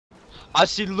I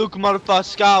see Luke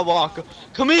motherfucker Skywalker.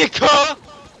 Come here, cuh!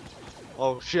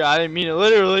 Oh shit, I didn't mean it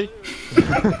literally.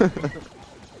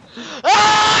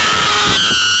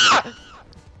 Ah!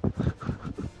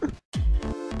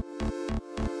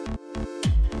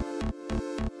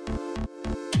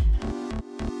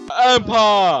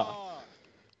 Empire!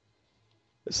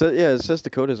 So, yeah, it says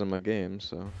Dakota's in my game,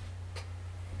 so.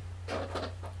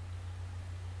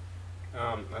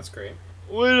 That's great.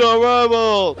 We the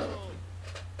rebels!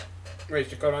 Wait,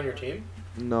 is Dakota on your team?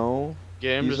 No.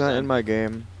 Game He's not in my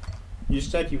game. You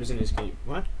said he was in his game.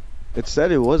 What? It said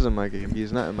he was in my game.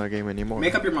 He's not in my game anymore.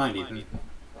 Make up your mind, Ethan.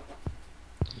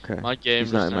 Okay. My game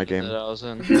He's not in my game. that I was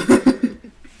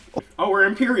in. Oh, we're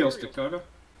Imperials, Dakota.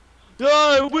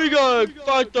 Yeah, we gotta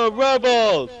fight the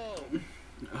rebels!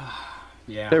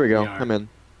 Yeah. There we go. are. I'm in.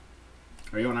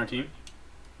 Are you on our team?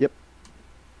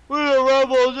 We the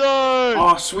rebels, yay!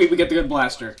 Oh, sweet, we get the good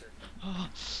blaster.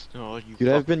 Oh, you Dude,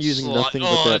 I've been fucking using slut. nothing but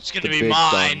Oh, that. it's gonna the be big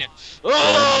mine! gun.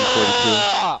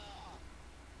 Ah!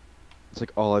 It's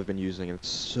like all I've been using. It's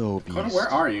so beast. Dakota, where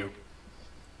are you?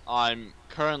 I'm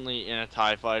currently in a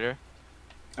TIE fighter.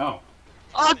 Oh.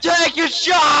 I'm taking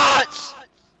shots!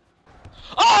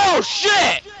 Oh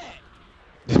shit!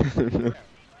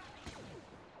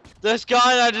 This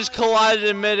guy and I just collided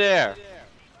in midair.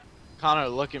 Connor,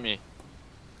 look at me.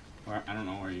 Where, I don't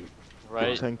know where you...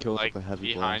 Right, 10 kills like with a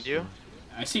heavy behind blaster. you.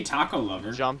 I see Taco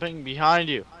Lover. Jumping behind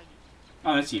you.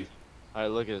 Oh, that's you.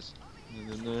 Alright, look at this.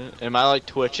 Am I like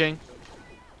twitching?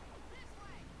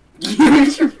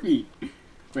 Use your feet. Wait,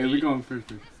 we're going first.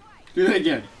 Do that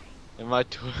again. Am I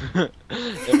am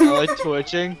I like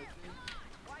twitching?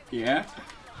 Yeah?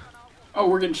 Oh,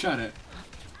 we're getting shot at.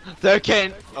 There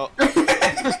can't. Oh.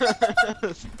 I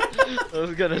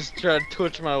was gonna try to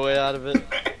twitch my way out of it.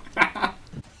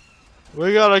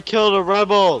 We gotta kill the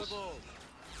rebels.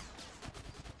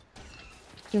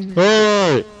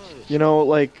 Hey! You know,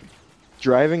 like,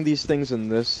 driving these things in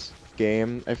this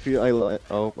game, I feel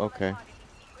oh, okay.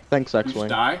 Thanks, You just X-Wing.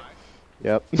 die?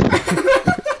 Yep.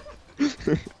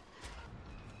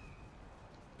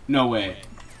 No way.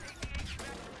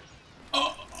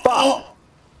 Oh,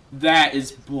 that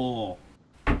is bull.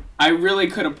 I really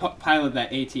could have piloted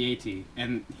that AT-AT,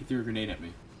 and he threw a grenade at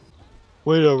me.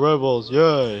 We the rebels,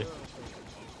 yay!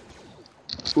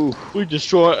 Oof. We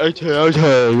destroy AT-AT,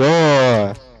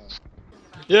 yeah!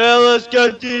 Yeah, let's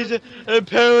get these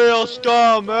Imperial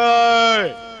scum,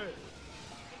 hey!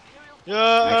 Yay!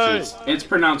 Actually, it's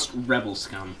pronounced rebel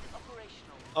scum.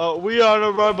 We are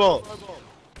the rebels.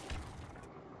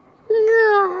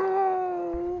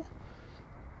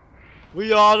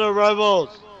 We are the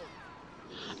rebels.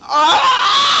 Ah!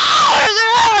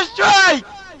 There's an airstrike!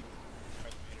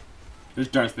 There's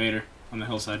Darth Vader on the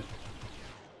hillside.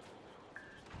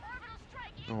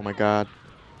 Oh my god.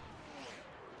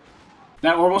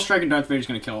 That orbital strike and Darth Vader's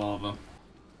gonna kill all of them.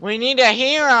 We need a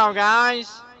hero,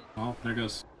 guys. Oh, there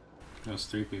goes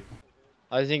 3 people.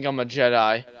 I think I'm a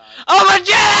Jedi. I'm a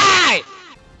Jedi!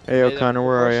 Hey, O'Connor,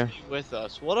 where are you? With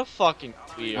us. What a fucking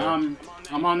weird. I'm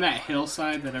on that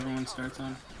hillside that everyone starts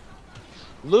on.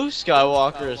 Luke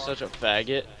Skywalker is such a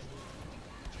faggot.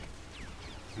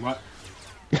 What?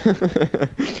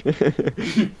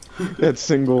 That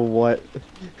single what?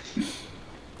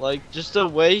 Like, just the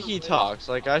way he talks.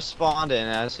 Like, I spawned in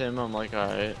as him. I'm like,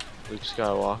 alright, Luke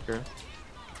Skywalker.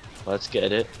 Let's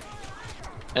get it.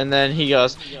 And then he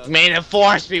goes, may the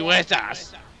Force be with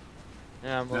us!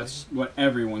 Yeah, I'm like, That's what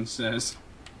everyone says.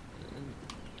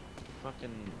 fucking,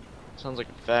 sounds like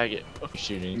a faggot. Oh,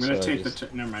 shooting. I'm gonna so take I just- the...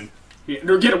 Never mind.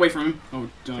 No, get away from him. Oh,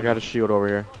 don't. I got a shield over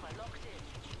here.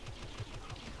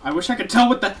 I wish I could tell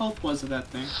what the health was of that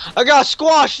thing. I got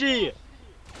squashy!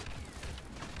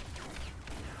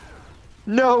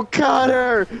 No,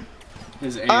 Connor!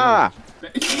 His aim. Ah!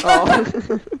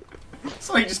 Oh.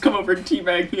 So he just come over and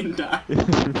teabag me and die.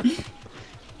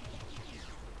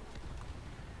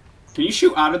 Can you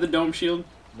shoot out of the dome shield?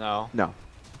 No. No.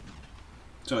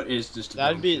 So it is just a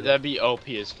That'd dome be shield. OP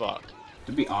as fuck.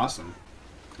 That'd be awesome.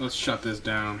 Let's shut this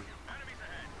down.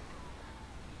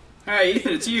 Hey,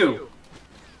 Ethan, it's you!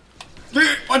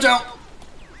 Watch out!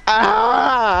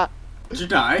 Ah! Did you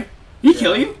die? Did he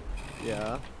kill you?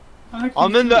 Yeah.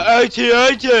 I'm in the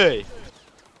AT-AT!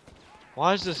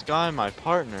 Why is this guy my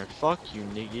partner? Fuck you,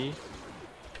 niggy.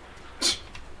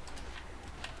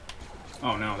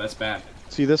 Oh no, that's bad.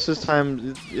 See, this is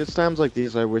time. It's times like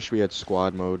these I wish we had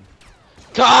squad mode.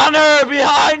 Connor,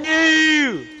 behind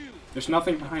you! There's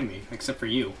nothing behind me, except for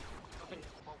you.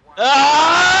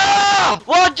 Ah!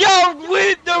 Watch out!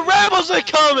 The rebels are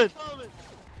coming!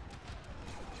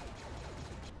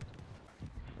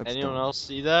 That's Anyone dumb. else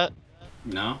see that?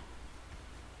 No?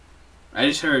 I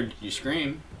just heard you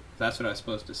scream. That's what I was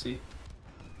supposed to see.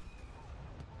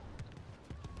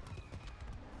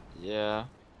 Yeah.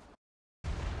 I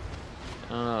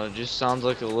don't know, it just sounds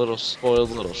like a little spoiled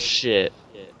little shit.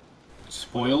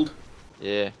 Spoiled?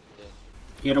 Yeah.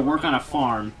 He had to work on a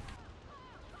farm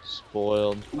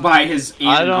Spoiled. by his aunt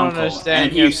I and don't uncle, understand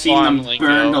and your you've seen them farm lingo.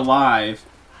 burned alive.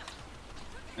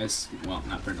 As well,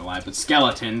 not burned alive, but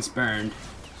skeletons burned.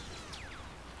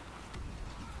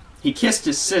 He kissed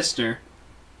his sister.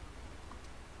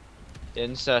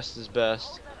 Incest is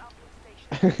best.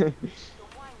 I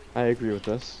agree with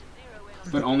this.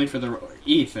 But only for the...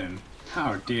 Ethan,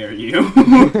 how dare you?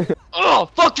 Oh,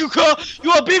 fuck you, cuh! You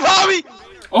want beef, homie?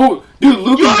 Oh, dude,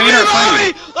 Luke You and want Vader are beef,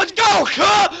 fighting. homie? Let's go,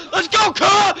 cuh! Let's go,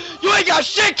 cuh! You ain't got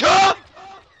shit, cuh!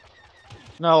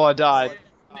 No, I died.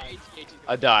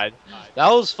 I died. That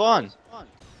was fun.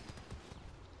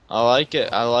 I like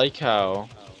it. I like how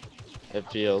it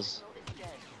feels.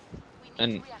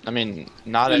 And, I mean,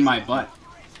 not In my butt.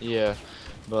 Yeah,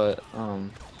 but, If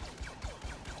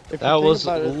you that think was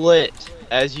about it- lit,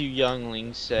 as you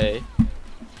younglings say.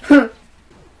 Is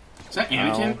that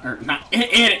Anakin? Or not?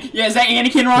 Yeah, is that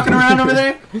Anakin walking around over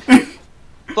there?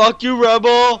 Fuck you,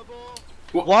 Rebel!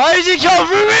 Why is he coming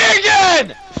for me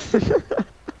again?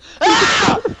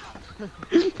 Ah!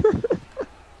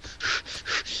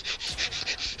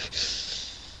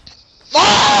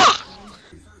 Ah!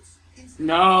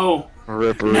 No.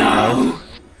 Ripper. No.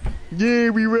 Yay,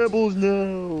 we rebels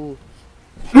now!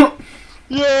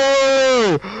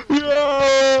 Yay!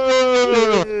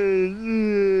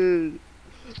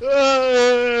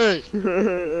 Yay!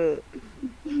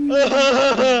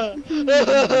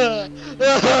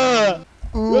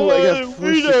 Ooh, I got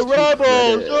We the 416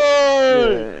 rebels! credit.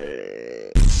 Yay!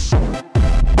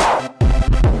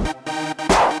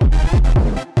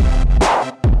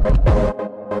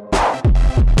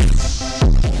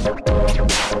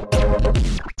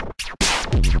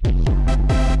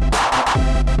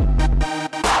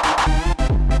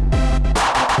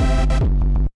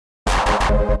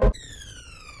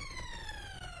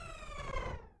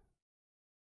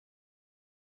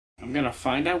 I'm gonna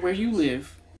find out where you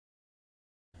live,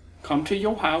 come to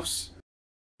your house,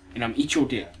 and I'm eat your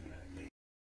dick.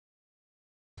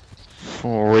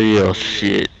 For real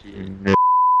shit.